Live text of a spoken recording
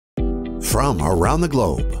from around the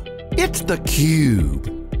globe. It's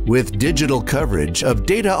theCUBE, with digital coverage of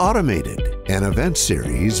Data Automated, an event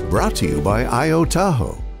series brought to you by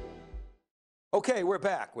IoTahoe. Okay, we're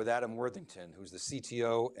back with Adam Worthington, who's the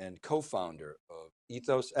CTO and co-founder of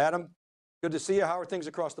Ethos. Adam, good to see you. How are things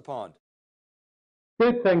across the pond?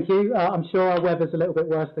 Good, thank you. I'm sure our weather's a little bit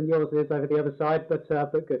worse than yours is over the other side, but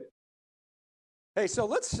good. Hey, so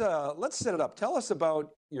let's set it up. Tell us about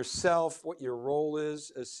yourself, what your role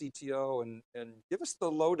is as CTO, and give us the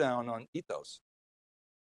lowdown on Ethos.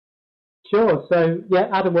 Sure. So yeah,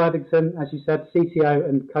 Adam Worthington, as you said, CTO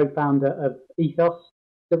and co-founder of Ethos.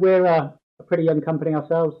 So we're a pretty young company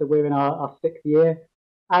ourselves. So we're in our sixth year,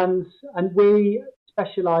 and we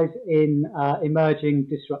specialize in emerging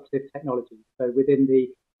disruptive technologies. So within the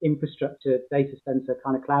infrastructure, data center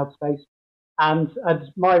kind of cloud space, and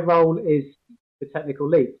my role is the technical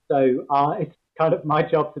lead. So it's kind of my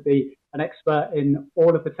job to be an expert in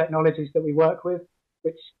all of the technologies that we work with,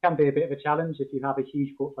 which can be a bit of a challenge if you have a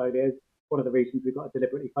huge portfolio. One of the reasons we've got a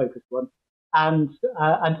deliberately focused one, and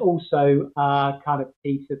also kind of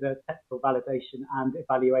key to the technical validation and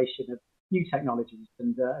evaluation of new technologies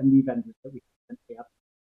and new vendors that we potentially have.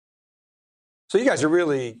 So you guys are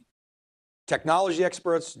really technology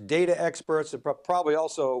experts, data experts, and probably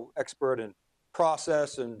also expert in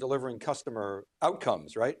process and delivering customer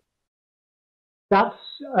outcomes, right? That's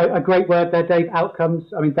a great word there, Dave. Outcomes.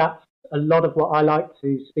 I mean, that's a lot of what I like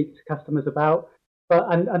to speak to customers about. But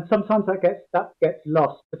and sometimes that gets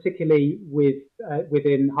lost, particularly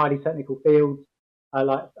within highly technical fields.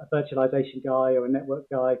 Like a virtualization guy or a network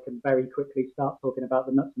guy can very quickly start talking about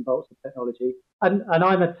the nuts and bolts of technology. And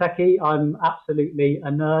I'm a techie. I'm absolutely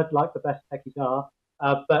a nerd, like the best techies are.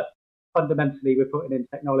 But fundamentally, we're putting in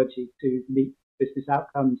technology to meet business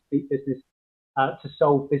outcomes, meet business, to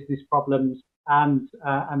solve business problems, and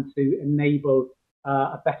to enable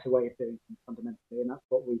a better way of doing things fundamentally. And that's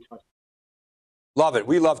what we try to do. Love it.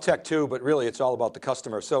 We love tech too, but really it's all about the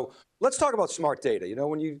customer. So let's talk about smart data. You know,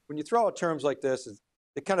 when you throw out terms like this,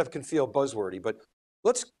 it kind of can feel buzzwordy, but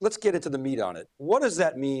let's get into the meat on it. What does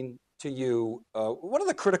that mean to you? What are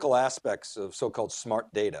the critical aspects of so-called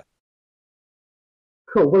smart data?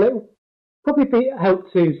 Cool. Well, it probably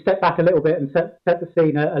help to step back a little bit and set the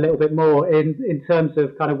scene a little bit more in terms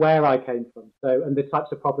of kind of where I came from. So, and the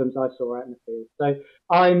types of problems I saw out in the field. So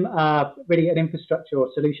I'm really an infrastructure or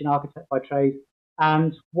solution architect by trade.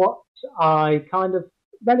 And what I kind of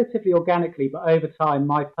relatively organically, but over time,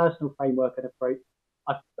 my personal framework and approach,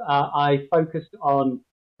 I focused on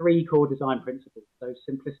three core design principles. So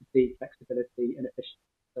simplicity, flexibility, and efficiency.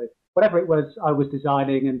 So whatever it was I was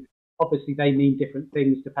designing, and obviously they mean different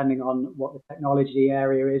things depending on what the technology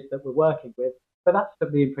area is that we're working with, but that's to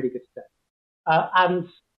be in pretty good stead. And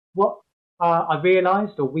what I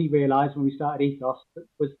realized, or we realized when we started Ethos,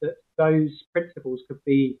 was that those principles could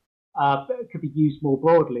be used more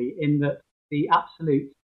broadly, in that the absolute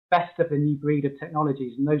best of the new breed of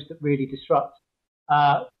technologies and those that really disrupt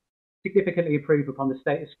significantly improve upon the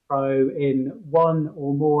status quo in one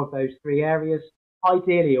or more of those three areas,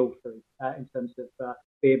 ideally all three, in terms of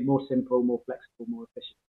being more simple, more flexible, more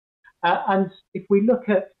efficient. And if we look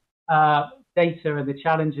at data and the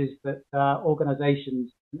challenges that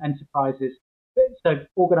organizations and enterprises, so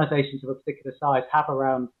organizations of a particular size, have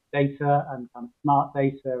around data and kind of smart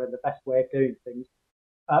data and the best way of doing things,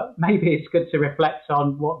 maybe it's good to reflect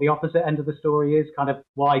on what the opposite end of the story is, kind of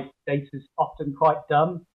why data is often quite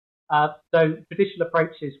dumb. So traditional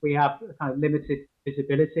approaches, we have a kind of limited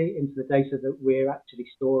visibility into the data that we're actually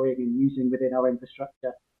storing and using within our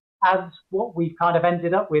infrastructure. As what we've kind of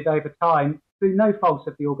ended up with over time, through no fault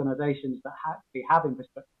of the organizations that actually have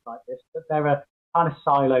infrastructure like this, but there are kind of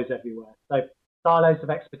silos everywhere. So silos of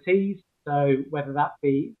expertise. So whether that's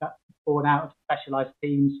born out of specialized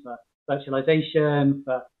teams for virtualization,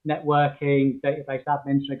 for networking, database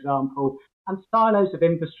admins, for example, and silos of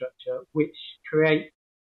infrastructure, which create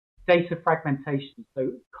data fragmentation,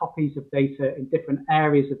 so copies of data in different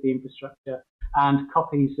areas of the infrastructure and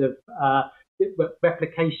copies of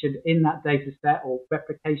replication in that data set, or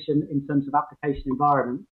replication in terms of application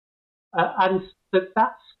environment. And so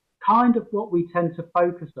that's kind of what we tend to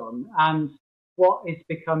focus on, and what is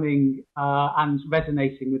becoming and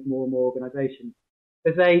resonating with more and more organizations.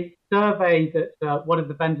 There's a survey that one of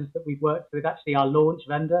the vendors that we've worked with, actually our launch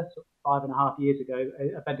vendor, sort of 5.5 years ago,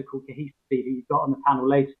 a vendor called Cohesive, who you've got on the panel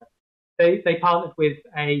later. They partnered with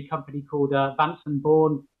a company called Vanson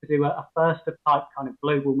Bourne to do a first of type kind of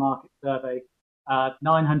global market survey.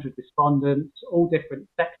 900 respondents, all different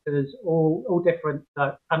sectors, all different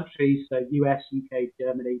countries, so US, UK,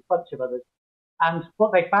 Germany, a bunch of others. And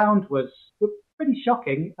what they found was pretty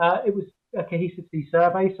shocking. It was a cohesivity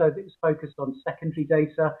survey, so it's focused on secondary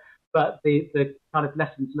data, but the kind of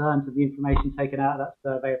lessons learned and the information taken out of that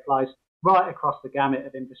survey applies right across the gamut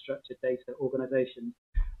of infrastructure data organizations.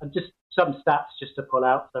 And just some stats just to pull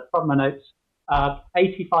out. So from my notes,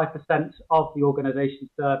 85% of the organizations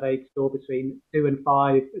surveyed store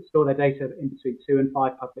their data in between 2 and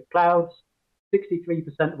 5 public clouds.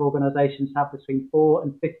 63% of organizations have between 4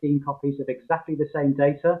 and 15 copies of exactly the same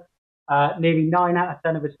data. Nearly 9 out of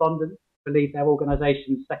 10 of respondents believe their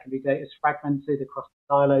organization's secondary data is fragmented across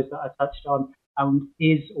the silos that I touched on and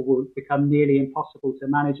is or will become nearly impossible to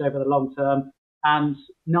manage over the long term. And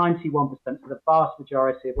 91%, so the vast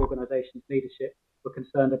majority of organizations' leadership, were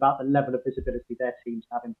concerned about the level of visibility their teams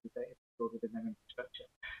have into the data stored within their infrastructure.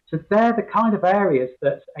 So they're the kind of areas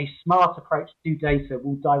that a smart approach to data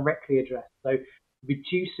will directly address. So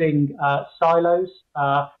reducing silos,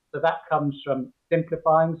 so that comes from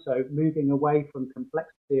simplifying, so moving away from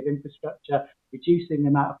complexity of infrastructure, reducing the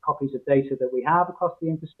amount of copies of data that we have across the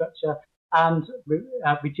infrastructure, and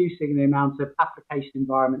reducing the amount of application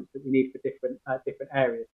environments that we need for different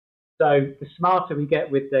areas. So the smarter we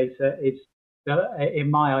get with data is,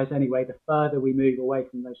 in my eyes anyway, the further we move away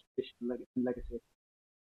from those traditional legacy.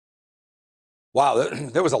 Wow,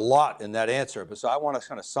 there was a lot in that answer, but so I want to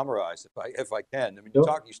kind of summarize if I can. I mean,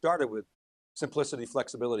 Sure. you started with simplicity,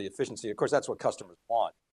 flexibility, efficiency. Of course, that's what customers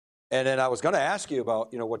want. And then I was going to ask you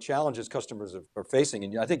about, what challenges customers are facing,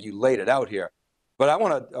 and I think you laid it out here. But I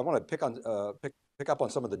want to pick up on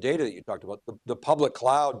some of the data that you talked about. The public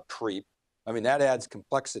cloud creep. I mean, that adds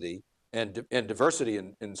complexity and diversity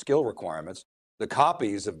in skill requirements. The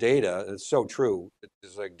copies of data, it's so true.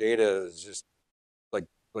 It's like data is just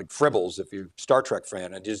like fribbles, if you're a Star Trek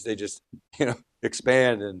fan, and they just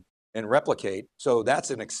expand and replicate. So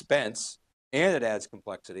that's an expense, and it adds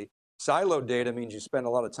complexity. Siloed data means you spend a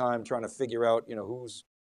lot of time trying to figure out, who's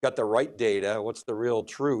got the right data, what's the real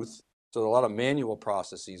truth. So a lot of manual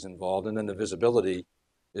processes involved, and then the visibility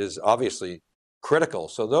is obviously critical.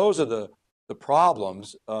 So those are the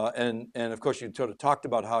problems, and of course you sort of talked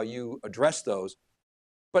about how you address those.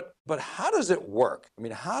 But how does it work? I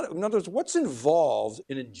mean, in other words, what's involved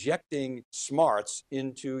in injecting smarts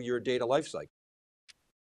into your data lifecycle?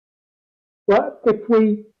 Well, if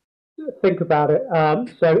we think about it,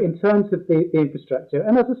 so in terms of the infrastructure,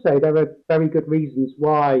 and as I say, there are very good reasons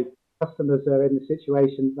why customers are in the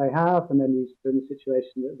situation they have and then users are in the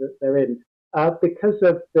situation that they're in. Because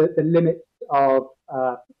of the limits of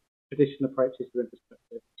traditional approaches to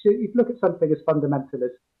infrastructure. So if you look at something as fundamental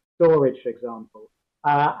as storage, for example,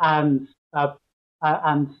 and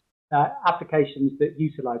applications that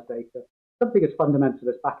utilize data, something as fundamental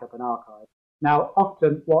as backup and archive. Now,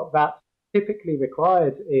 often what that typically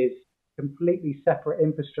requires is completely separate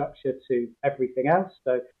infrastructure to everything else.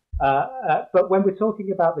 So, but when we're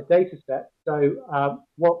talking about the data set, so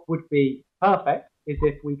what would be perfect is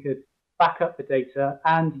if we could back up the data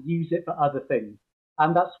and use it for other things.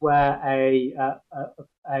 And that's where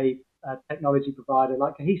a technology provider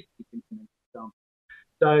like Cohesity can come in, for example.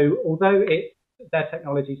 So although their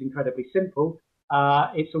technology is incredibly simple,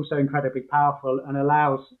 it's also incredibly powerful and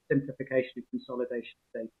allows simplification and consolidation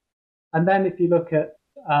of data. And then if you look at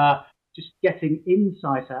just getting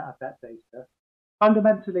insight out of that data,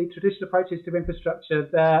 fundamentally traditional approaches to infrastructure,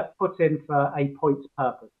 they're put in for a point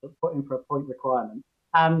purpose, put in for a point requirement.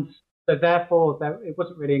 And so therefore, it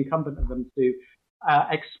wasn't really incumbent on them to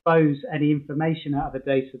expose any information out of the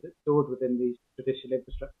data that's stored within these traditional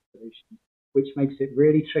infrastructure solutions, which makes it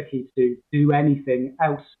really tricky to do anything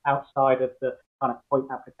else outside of the kind of point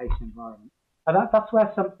application environment. And that's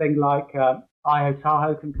where something like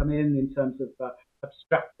IoTahoe can come in terms of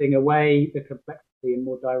abstracting away the complexity and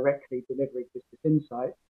more directly delivering business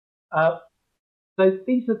insight. So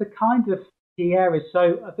these are the kind of key areas.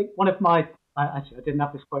 So I think one of my, actually I didn't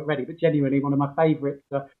have this quote ready, but genuinely one of my favorite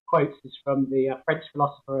quotes is from the French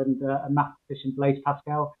philosopher and mathematician Blaise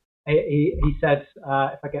Pascal. He said,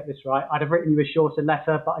 if I get this right, I'd have written you a shorter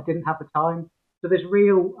letter, but I didn't have the time. So there's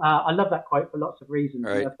real, I love that quote for lots of reasons.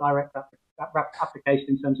 Right. Direct application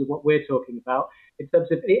in terms of what we're talking about, in terms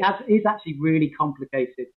of it is actually really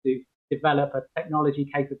complicated to develop a technology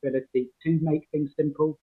capability to make things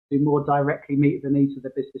simple, to more directly meet the needs of the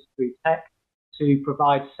business through tech, to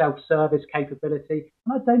provide self-service capability.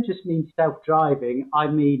 And I don't just mean self-driving, I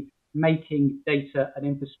mean making data and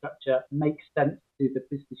infrastructure make sense to the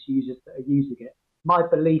business users that are using it. My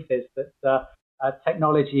belief is that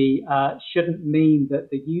technology shouldn't mean that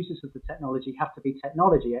the users of the technology have to be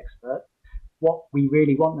technology experts. What we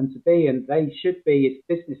really want them to be, and they should be, is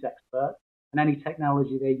business experts, and any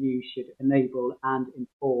technology they use should enable and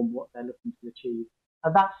inform what they're looking to achieve.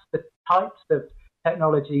 And that's the types of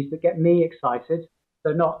technologies that get me excited.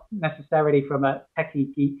 So not necessarily from a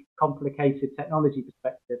techie, geek, complicated technology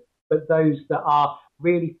perspective, but those that are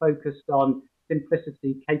really focused on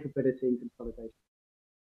simplicity, capability, and consolidation.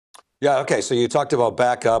 Yeah, okay, so you talked about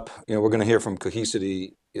backup. We're going to hear from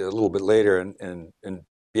Cohesity a little bit later, and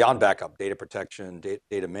beyond backup, data protection,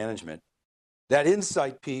 data management. That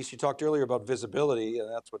insight piece, you talked earlier about visibility, and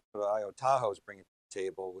that's what IoTahoe is bringing to the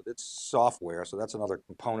table with its software. So that's another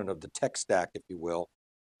component of the tech stack, if you will.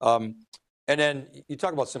 And then you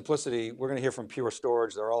talk about simplicity. We're going to hear from Pure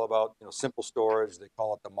Storage. They're all about simple storage. They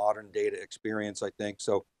call it the modern data experience, I think.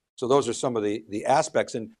 So those are some of the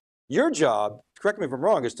aspects. And your job, correct me if I'm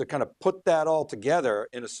wrong, is to kind of put that all together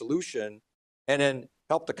in a solution, and then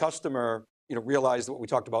help the customer realize what we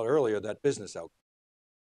talked about earlier, that business outcome.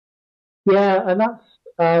 Yeah, and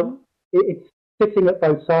that's it's sitting at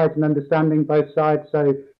both sides and understanding both sides.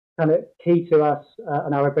 So kind of key to us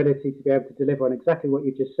and our ability to be able to deliver on exactly what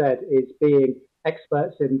you just said is being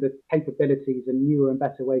experts in the capabilities and newer and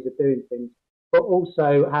better ways of doing things, but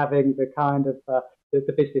also having the kind of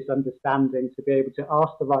the business understanding to be able to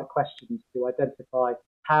ask the right questions to identify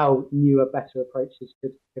how newer, better approaches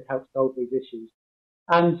could help solve these issues.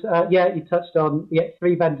 And yeah, you touched on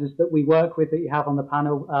 3 vendors that we work with that you have on the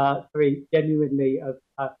panel, 3 genuinely of,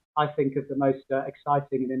 I think, of the most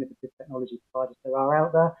exciting and innovative technology providers there are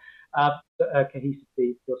out there,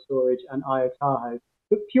 Cohesity, Pure Storage, and IoTahoe.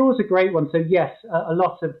 But Pure's a great one. So yes, a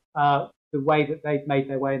lot of the way that they've made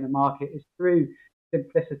their way in the market is through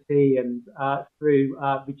simplicity and through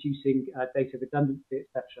reducing data redundancy,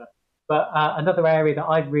 etc. But another area that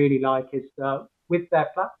I really like is with their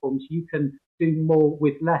platforms, you can do more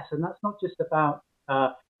with less. And that's not just about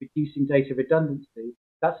reducing data redundancy.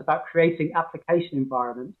 That's about creating application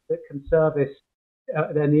environments that can service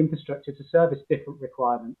then the infrastructure to service different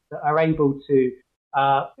requirements that are able to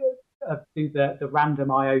do the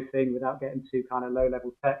random IO thing without getting too kind of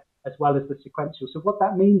low-level tech, as well as the sequential. So what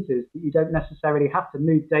that means is that you don't necessarily have to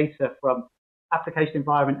move data from application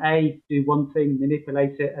environment A, do one thing,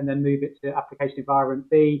 manipulate it, and then move it to application environment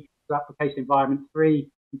B, to application environment 3,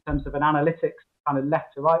 in terms of an analytics kind of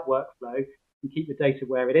left to right workflow, and keep the data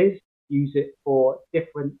where it is, use it for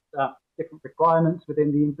different requirements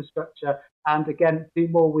within the infrastructure, and again, do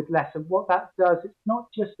more with less. And what that does, it's not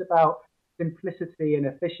just about simplicity and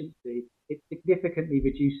efficiency, it significantly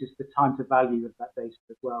reduces the time to value of that data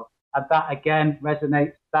as well. And that again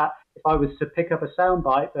resonates, that if I was to pick up a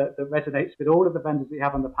soundbite that resonates with all of the vendors that you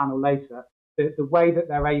have on the panel later, the way that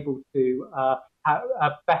they're able to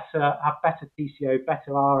have better TCO,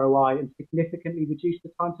 better ROI, and significantly reduce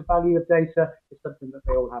the time to value of data is something that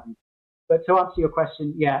they all have. But to answer your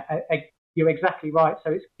question, yeah, you're exactly right.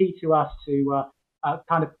 So it's key to us to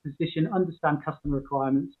kind of understand customer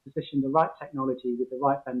requirements, position the right technology with the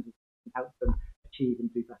right vendors and help them achieve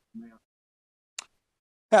and do better than they are.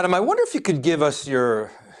 Adam, I wonder if you could give us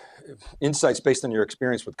your insights based on your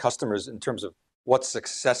experience with customers in terms of what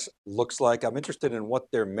success looks like. I'm interested in what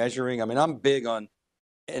they're measuring. I mean, I'm big on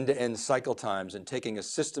end-to-end cycle times and taking a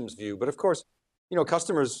systems view, but of course,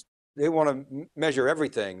 customers, they want to measure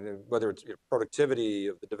everything, whether it's productivity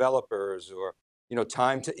of the developers or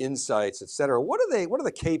time to insights, et cetera. What are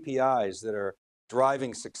the KPIs that are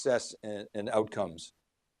driving success and outcomes?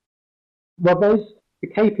 Well, the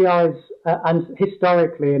KPIs, and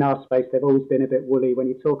historically in our space, they've always been a bit woolly. When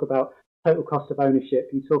you talk about total cost of ownership,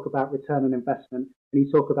 you talk about return on investment, and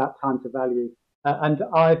you talk about time to value. And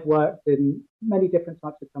I've worked in many different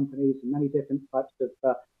types of companies and many different types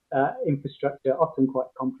of infrastructure, often quite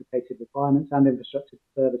complicated requirements and infrastructure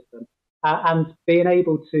to service them. And being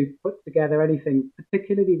able to put together anything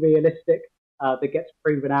particularly realistic that gets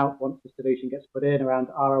proven out once the solution gets put in around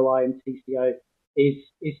ROI and TCO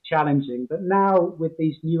is challenging. But now with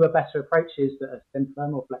these newer, better approaches that are simpler,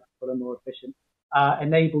 more flexible and more efficient,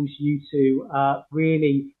 enables you to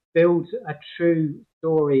really build a true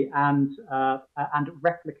story and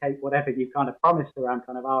replicate whatever you kind of promised around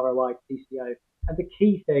kind of ROI, TCO. And the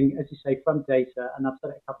key thing, as you say, from data, and I've said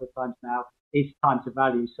it a couple of times now, is time to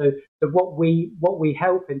value. So what we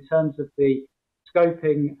help in terms of the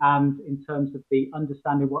scoping and in terms of the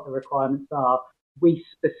understanding what the requirements are, we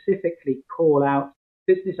specifically call out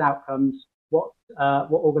business outcomes, what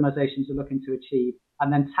organizations are looking to achieve,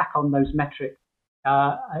 and then tack on those metrics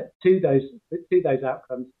to those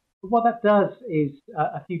outcomes. But what that does is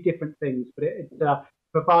a few different things, but it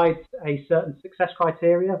provides a certain success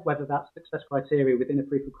criteria, whether that's success criteria within a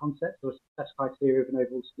proof of concept or success criteria of an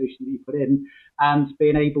overall solution that you put in, and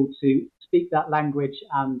being able to speak that language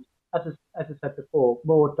and, as I said before,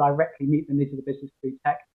 more directly meet the needs of the business through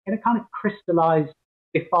tech in a kind of crystallized,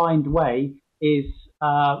 defined way is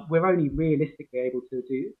we're only realistically able to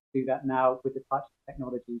do that now with the types of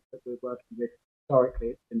technologies that we're working with. Historically,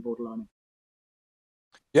 it's been borderline.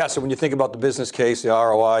 Yeah, so when you think about the business case, the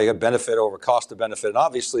ROI, a benefit over cost of benefit, and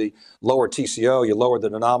obviously lower TCO, you lower the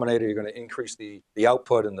denominator, you're going to increase the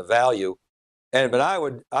output and the value. But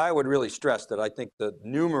I would really stress that I think the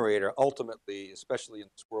numerator ultimately, especially in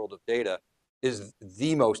this world of data, is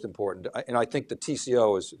the most important. And I think the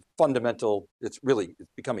TCO is fundamental. It's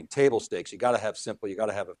becoming table stakes. You got to have simple, you got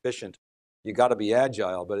to have efficient, you got to be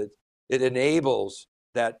agile, but it enables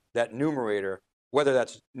that numerator, whether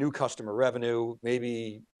that's new customer revenue,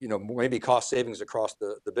 maybe cost savings across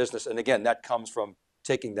the business. And again, that comes from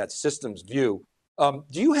taking that systems view. Do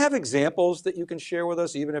you have examples that you can share with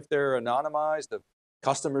us, even if they're anonymized, of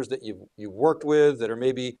customers that you've worked with that are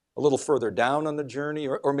maybe a little further down on the journey,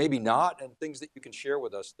 or maybe not, and things that you can share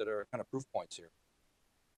with us that are kind of proof points here?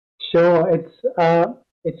 Sure,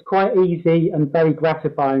 it's quite easy and very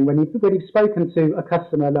gratifying when you've spoken to a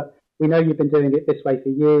customer. Look, we know you've been doing it this way for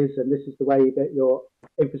years, and this is the way that your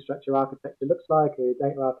infrastructure architecture looks like, or your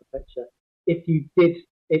data architecture. If you did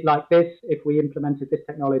it like this, if we implemented this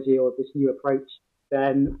technology or this new approach,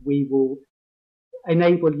 then we will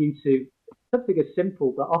enable you to, something as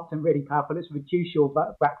simple but often really powerful, is reduce your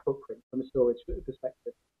rack footprint from a storage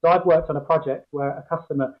perspective. So I've worked on a project where a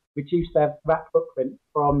customer reduced their rack footprint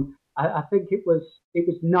from, I think it was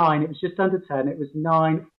 9, it was just under 10, it was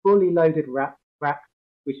 9 fully loaded racks,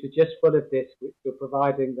 which were just full of disk, which were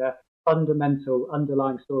providing the fundamental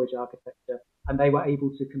underlying storage architecture. And they were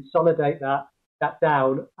able to consolidate that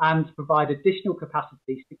down and provide additional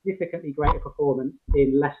capacity, significantly greater performance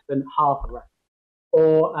in less than half a rack.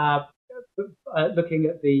 Or looking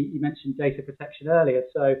at you mentioned data protection earlier.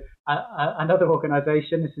 So another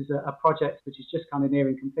organization, this is a project which is just kind of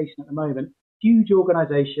nearing completion at the moment, huge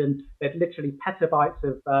organization, they had literally petabytes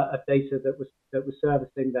of data that was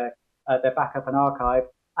servicing their backup and archive.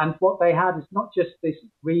 And what they had is not just this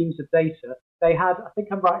reams of data, they had, I think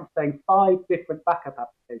I'm right in saying, 5 different backup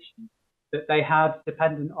applications that they had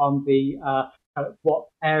dependent on the what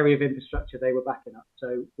area of infrastructure they were backing up.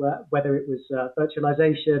 So whether it was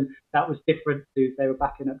virtualization, that was different to, they were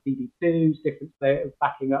backing up DB2s, different, they were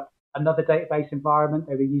backing up another database environment,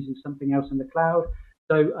 they were using something else in the cloud.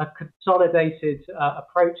 So a consolidated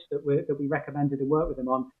approach that we recommended and worked with them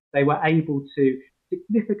on, they were able to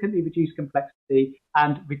significantly reduce complexity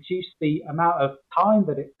and reduce the amount of time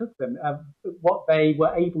that it took them, what they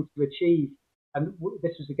were able to achieve. And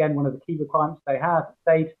this was, again, one of the key requirements they had.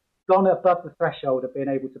 They'd gone above the threshold of being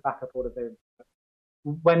able to back up all of their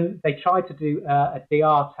infrastructure. When they tried to do a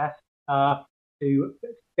DR test to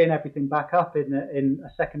spin everything back up in a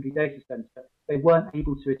secondary data center, they weren't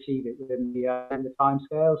able to achieve it within the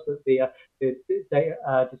timescales that the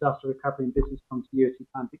disaster recovery and business continuity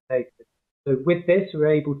plan dictated. So with this, we were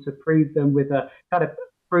able to prove them with a kind of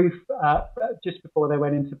proof just before they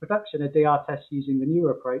went into production, a DR test using the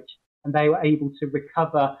newer approach, and they were able to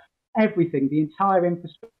recover everything, the entire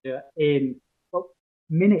infrastructure in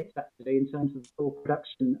minutes actually, in terms of the full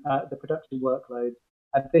production, the production workload.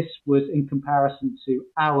 And this was in comparison to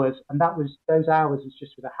hours, and those hours was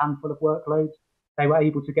just with a handful of workloads. They were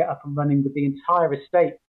able to get up and running with the entire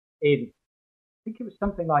estate in, I think it was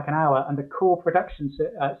something like an hour, and the core production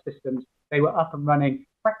systems, they were up and running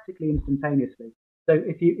practically instantaneously. So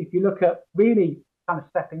if you look at really kind of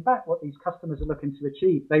stepping back, what these customers are looking to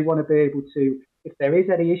achieve, they want to be able to, if there is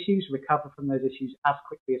any issues, recover from those issues as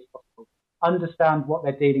quickly as possible, understand what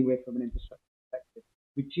they're dealing with from an infrastructure perspective,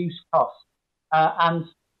 reduce costs. And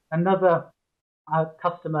another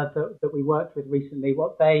customer that we worked with recently,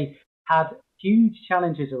 what they had huge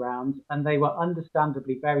challenges around, and they were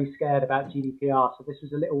understandably very scared about GDPR. So this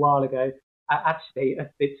was a little while ago. Actually,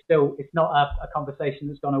 it's not a conversation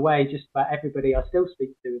that's gone away. Just about everybody I still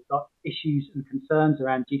speak to has got issues and concerns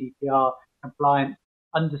around GDPR compliance,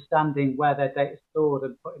 understanding where their data is stored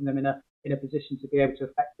and putting them in a position to be able to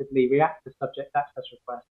effectively react to subject access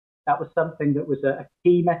requests. That was something that was a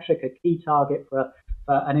key metric, a key target for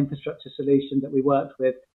an infrastructure solution that we worked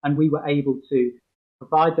with, and we were able to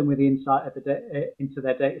provide them with the insight of into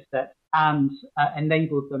their data set and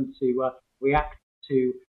enable them to react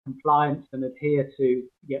to compliance and adhere to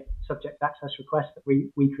subject access requests that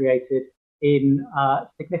we created in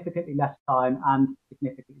significantly less time and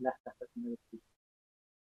significantly less effort than those people.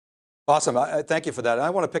 Awesome, thank you for that. And I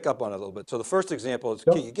want to pick up on it a little bit. So the first example is,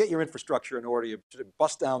 you get your infrastructure in order, you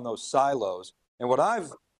bust down those silos. And what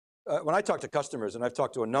when I talk to customers, and I've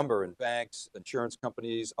talked to a number in banks, insurance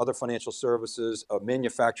companies, other financial services,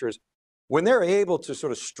 manufacturers, when they're able to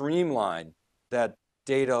sort of streamline that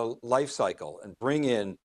data lifecycle and bring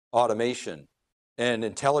in automation and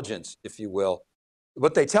intelligence, if you will,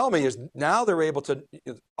 what they tell me is now they're able to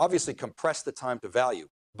obviously compress the time to value,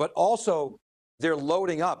 but also they're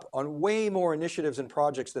loading up on way more initiatives and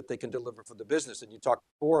projects that they can deliver for the business. And you talked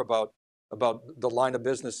before about the line of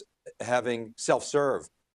business having self-serve.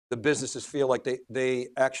 The businesses feel like they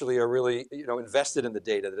actually are really invested in the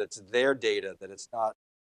data, that it's their data, that it's not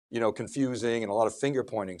confusing and a lot of finger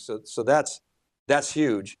pointing. So that's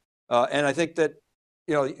huge. And I think that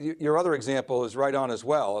your other example is right on as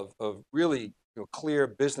well of really clear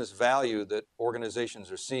business value that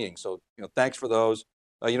organizations are seeing. So thanks for those.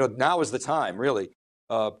 Now is the time really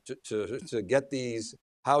to get these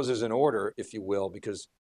houses in order, if you will, because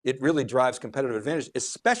it really drives competitive advantage,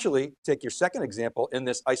 especially take your second example in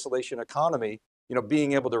this isolation economy,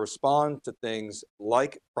 being able to respond to things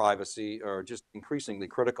like privacy are just increasingly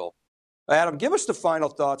critical. Adam, give us the final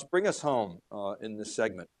thoughts, bring us home in this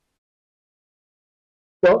segment.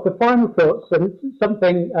 Well, the final thoughts, and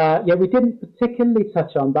something we didn't particularly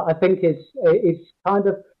touch on, but I think is kind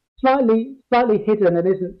of slightly hidden and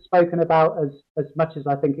isn't spoken about as much as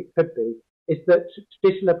I think it could be, is that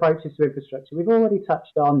traditional approaches to infrastructure, we've already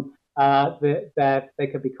touched on they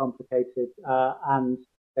can be complicated and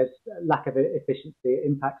there's lack of efficiency. It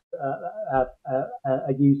impacts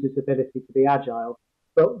a user's ability to be agile.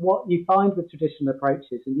 But what you find with traditional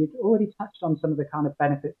approaches, and you've already touched on some of the kind of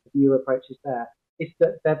benefits of newer approaches there, is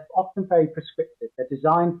that they're often very prescriptive. They're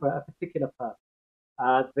designed for a particular purpose.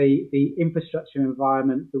 The infrastructure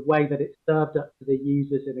environment, the way that it's served up to the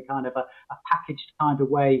users in a kind of a packaged kind of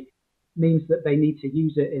way, means that they need to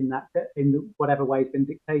use it in whatever way has been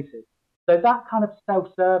dictated. So that kind of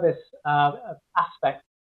self-service aspect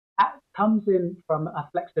comes in from a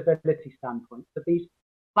flexibility standpoint. So these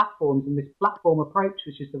platforms and this platform approach,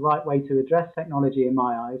 which is the right way to address technology in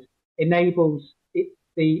my eyes, enables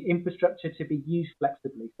the infrastructure to be used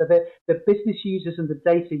flexibly. So the business users and the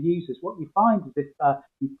data users, what you find is if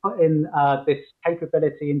you put in this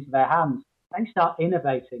capability into their hands, they start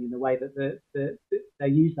innovating in the way that they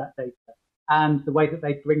use that data and the way that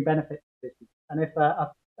they bring benefit to business. And if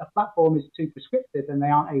a platform is too prescriptive, then they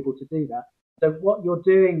aren't able to do that. So what you're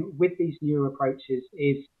doing with these newer approaches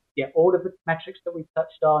is, all of the metrics that we've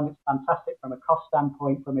touched on, it's fantastic from a cost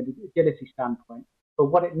standpoint, from an agility standpoint. But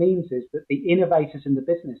what it means is that the innovators in the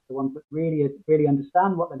business, the ones that really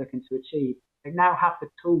understand what they're looking to achieve, they now have the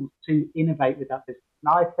tools to innovate with that business.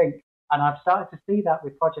 And I think, and I've started to see that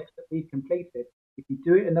with projects that we've completed, if you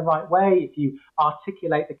do it in the right way, if you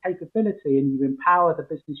articulate the capability and you empower the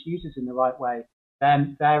business users in the right way,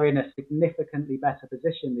 then they're in a significantly better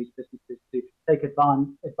position, these businesses, to take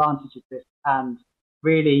advantage of this and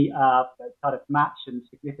really kind of match and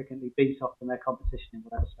significantly beat off from their competition in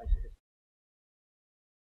whatever space it is.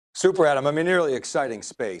 Super, Adam. I mean, really exciting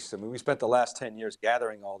space. I mean, we spent the last 10 years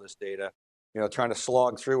gathering all this data, trying to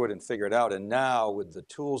slog through it and figure it out. And now with the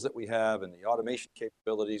tools that we have and the automation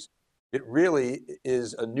capabilities, it really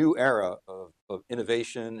is a new era of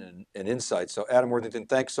innovation and insight. So Adam Worthington,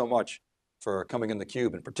 thanks so much for coming in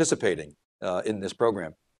theCUBE and participating in this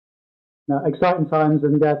program. No, exciting times,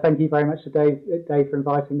 and thank you very much to Dave for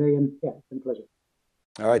inviting me, and it's been a pleasure.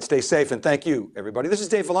 All right, stay safe and thank you, everybody. This is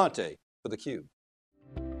Dave Vellante for theCUBE.